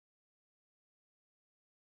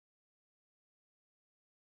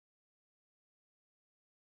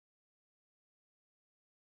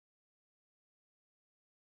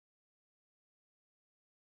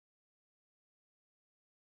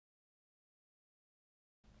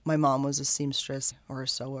my mom was a seamstress or a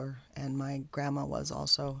sewer, and my grandma was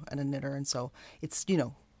also a knitter. And so it's,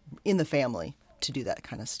 in the family to do that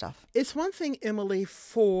kind of stuff. It's one thing, Emily,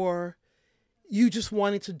 for you just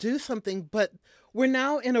wanting to do something, but we're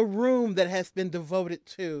now in a room that has been devoted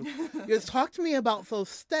to. Talk to me about those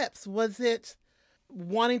steps. Was it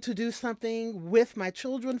wanting to do something with my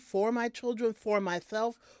children, for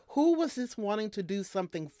myself? Who was this wanting to do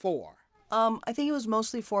something for? I think it was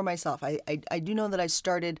mostly for myself. I do know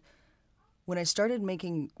that when I started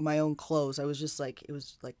making my own clothes, I was just like, it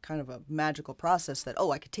was like kind of a magical process that,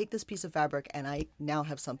 I could take this piece of fabric and I now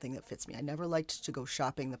have something that fits me. I never liked to go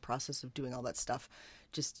shopping. The process of doing all that stuff,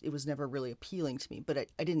 it was never really appealing to me. But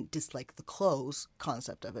I didn't dislike the clothes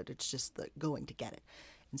concept of it. It's just the going to get it.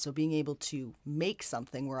 And so being able to make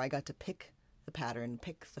something where I got to pick the pattern,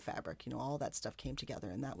 pick the fabric, all that stuff came together.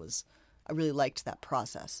 And I really liked that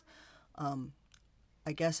process.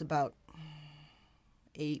 I guess about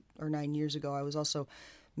 8 or 9 years ago, I was also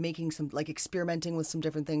making some, experimenting with some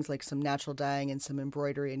different things, like some natural dyeing and some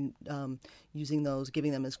embroidery, and using those,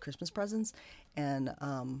 giving them as Christmas presents. And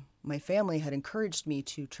my family had encouraged me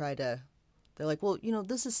to they're like, well,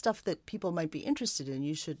 this is stuff that people might be interested in.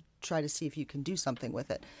 You should try to see if you can do something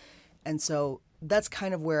with it. And so that's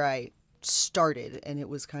kind of where I started, and it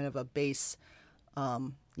was kind of a base.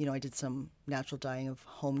 I did some natural dyeing of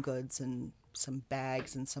home goods and some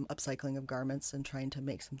bags and some upcycling of garments and trying to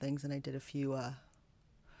make some things. And I did a few, what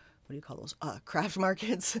do you call those? Craft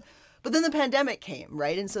markets. But then the pandemic came,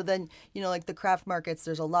 right? And so then, the craft markets,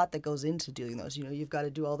 there's a lot that goes into doing those. You've got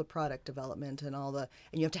to do all the product development and and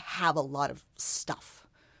you have to have a lot of stuff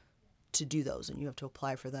to do those, and you have to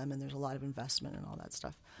apply for them, and there's a lot of investment and all that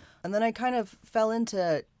stuff. And then I kind of fell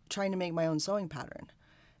into trying to make my own sewing pattern.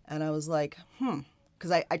 And I was like,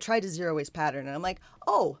 because I tried a zero waste pattern, and I'm like,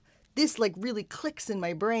 this really clicks in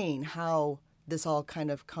my brain how this all kind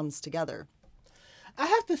of comes together. I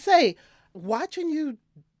have to say, watching you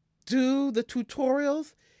do the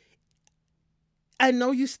tutorials, I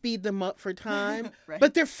know you speed them up for time, right.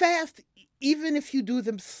 But they're fast even if you do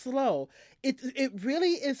them slow. It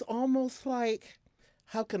really is almost like,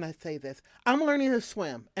 how can I say this? I'm learning to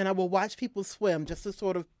swim, and I will watch people swim just to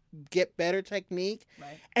sort of get better technique.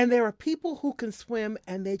 Right. And there are people who can swim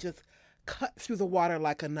and they just cut through the water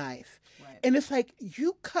like a knife. Right. And it's like,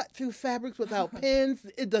 you cut through fabrics without pins.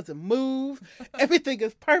 It doesn't move. Everything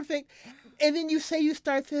is perfect. And then you say you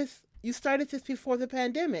started this before the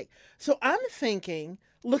pandemic. So I'm thinking,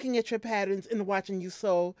 looking at your patterns and watching you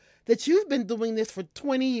sew, that you've been doing this for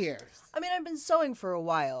 20 years. I mean, I've been sewing for a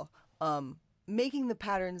while. Making the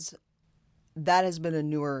patterns, that has been a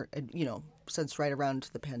newer, since right around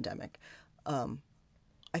the pandemic. I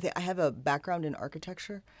think I have a background in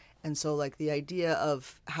architecture. And so the idea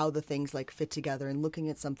of how the things fit together and looking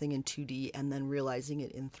at something in 2D and then realizing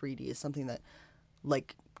it in 3D is something that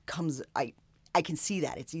comes, I can see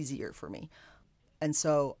that. It's easier for me. And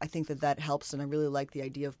so I think that helps. And I really like the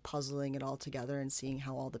idea of puzzling it all together and seeing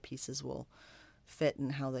how all the pieces will fit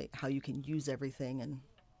and how you can use everything. And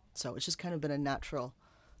so it's just kind of been a natural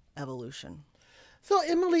evolution. So,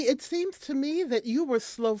 Emily, it seems to me that you were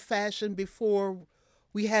slow fashion before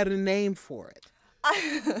we had a name for it.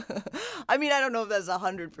 I mean, I don't know if that's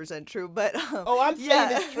 100% true, but... I'm saying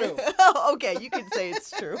it's true. Okay, you can say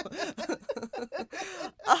it's true.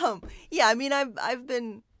 I mean, I've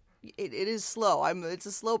been... It is slow. It's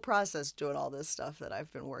a slow process doing all this stuff that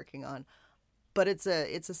I've been working on. But it's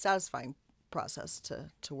a satisfying process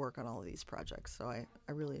to work on all of these projects, so I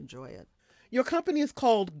really enjoy it. Your company is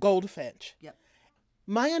called Goldfinch. Yep.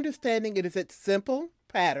 My understanding is it's simple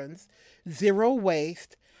patterns, zero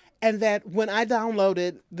waste, and that when I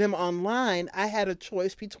downloaded them online, I had a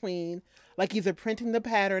choice between either printing the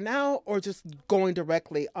pattern out or just going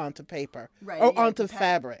directly onto paper or onto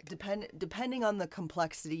fabric. Depending on the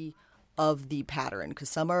complexity of the pattern, because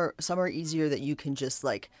some are easier that you can just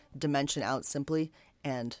dimension out simply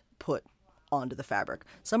and put onto the fabric.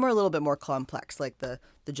 Some are a little bit more complex, like the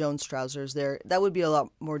Jones trousers. That would be a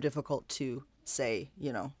lot more difficult to say,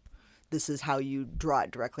 this is how you draw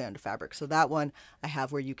it directly onto fabric. So that one I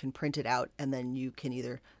have where you can print it out, and then you can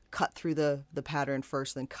either cut through the pattern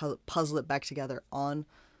first, then puzzle it back together on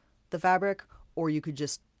the fabric, or you could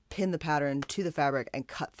just pin the pattern to the fabric and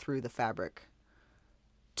cut through the fabric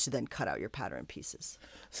to then cut out your pattern pieces.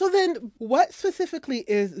 So then what specifically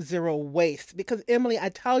is zero waste? Because, Emily, I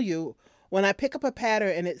tell you, when I pick up a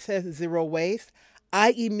pattern and it says zero waste,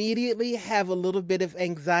 I immediately have a little bit of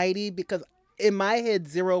anxiety because in my head,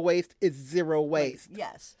 zero waste is zero waste. Right.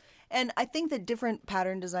 Yes. And I think that different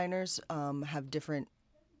pattern designers have different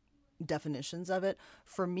definitions of it.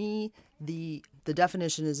 For me, the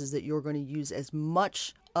definition is that you're going to use as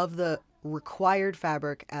much of the required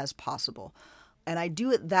fabric as possible. And I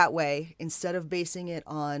do it that way instead of basing it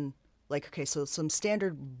on, like, okay, so some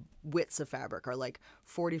standard widths of fabric are like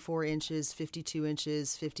 44 inches, 52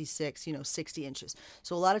 inches, 56, 60 inches.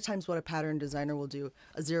 So a lot of times what a pattern designer will do,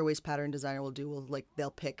 a zero waste pattern designer will do,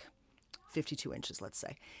 they'll pick 52 inches, let's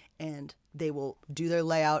say, and they will do their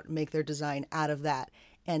layout, make their design out of that.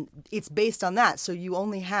 And it's based on that. So you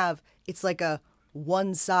only have, it's like a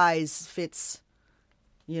one size fits,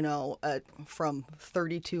 from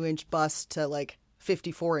 32 inch bust to like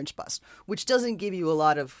 54 inch bust, which doesn't give you a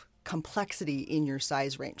lot of complexity in your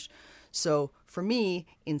size range. So for me,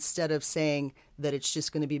 instead of saying that it's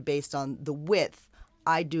just going to be based on the width,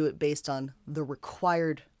 I do it based on the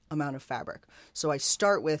required amount of fabric. So I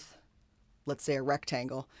start with, let's say, a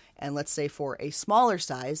rectangle, and let's say for a smaller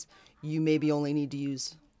size, you maybe only need to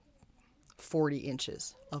use 40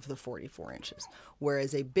 inches of the 44 inches.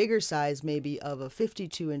 Whereas a bigger size, maybe of a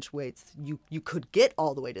 52 inch width, you could get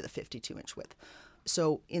all the way to the 52 inch width.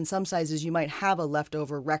 So in some sizes, you might have a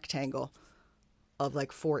leftover rectangle of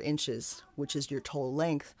like 4 inches, which is your total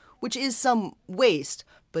length, which is some waste,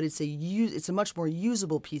 but it's a much more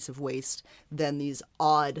usable piece of waste than these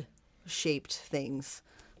odd shaped things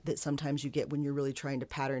that sometimes you get when you're really trying to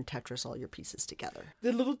pattern Tetris all your pieces together.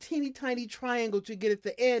 The little teeny tiny triangles you get at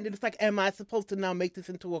the end, and it's like, am I supposed to now make this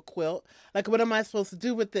into a quilt? Like, what am I supposed to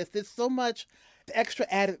do with this? There's so much extra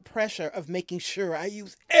added pressure of making sure I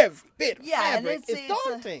use every bit of fabric. It's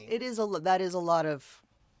daunting. It is a lot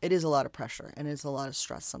of pressure, and it's a lot of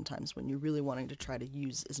stress sometimes when you're really wanting to try to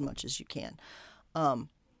use as much as you can. I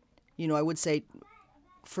would say,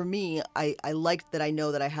 for me, I like that I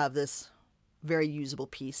know that I have this very usable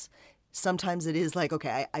piece. Sometimes it is like,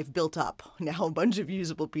 okay, I've built up now a bunch of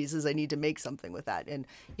usable pieces. I need to make something with that. And,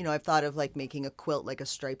 I've thought of like making a quilt, like a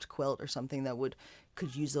striped quilt or something that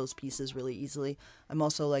could use those pieces really easily. I'm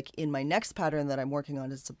also like in my next pattern that I'm working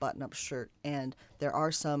on, it's a button-up shirt. And there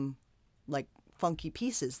are some like funky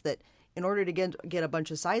pieces that in order to get a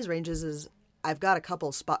bunch of size ranges I've got a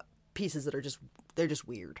couple spot pieces that they're just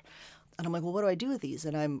weird. And I'm like, well, what do I do with these?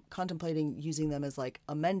 And I'm contemplating using them as like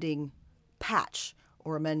a mending patch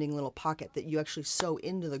or a mending little pocket that you actually sew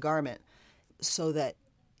into the garment so that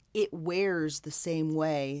it wears the same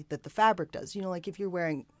way that the fabric does. Like if you're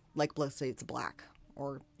wearing, like, let's say it's black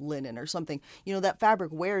or linen or something, that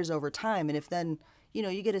fabric wears over time. And if then,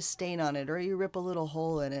 you get a stain on it or you rip a little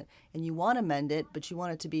hole in it and you want to mend it, but you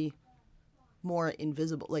want it to be more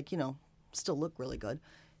invisible, like, still look really good.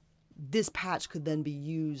 This patch could then be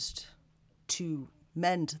used to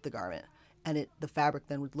mend the garment and the fabric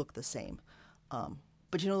then would look the same.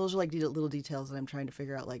 But those are like little details that I'm trying to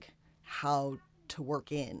figure out, like how to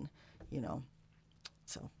work in,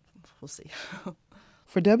 so we'll see.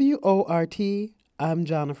 For WORT, I'm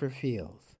Gianofer Fields.